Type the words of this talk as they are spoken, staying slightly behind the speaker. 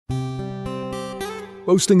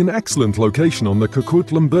boasting an excellent location on the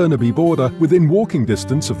Coquitlam-Burnaby border within walking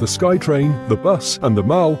distance of the SkyTrain, the bus and the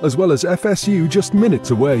Mall, as well as FSU just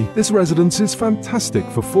minutes away. This residence is fantastic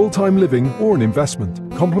for full-time living or an investment.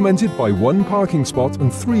 Complemented by 1 parking spot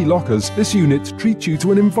and 3 lockers, this unit treats you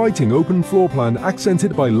to an inviting open floor plan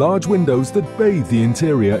accented by large windows that bathe the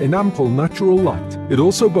interior in ample natural light. It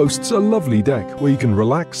also boasts a lovely deck where you can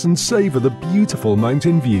relax and savour the beautiful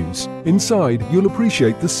mountain views. Inside, you'll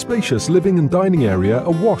appreciate the spacious living and dining area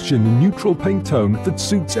awash in a neutral paint tone that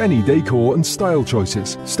suits any decor and style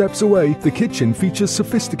choices. Steps away, the kitchen features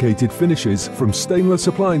sophisticated finishes from stainless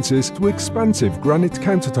appliances to expansive granite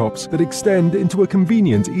countertops that extend into a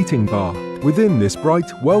convenient eating bar. Within this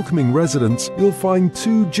bright, welcoming residence, you'll find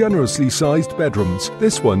 2 generously sized bedrooms,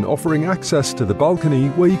 this one offering access to the balcony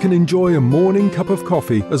where you can enjoy a morning cup of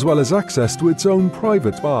coffee as well as access to its own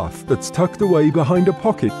private bath that's tucked away behind a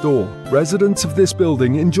pocket door. Residents of this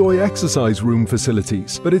building enjoy exercise room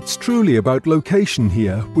facilities, but it's truly about location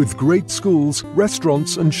here, with great schools,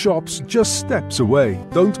 restaurants and shops just steps away.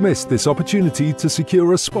 Don't miss this opportunity to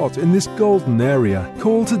secure a spot in this golden area.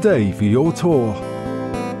 Call today for your tour.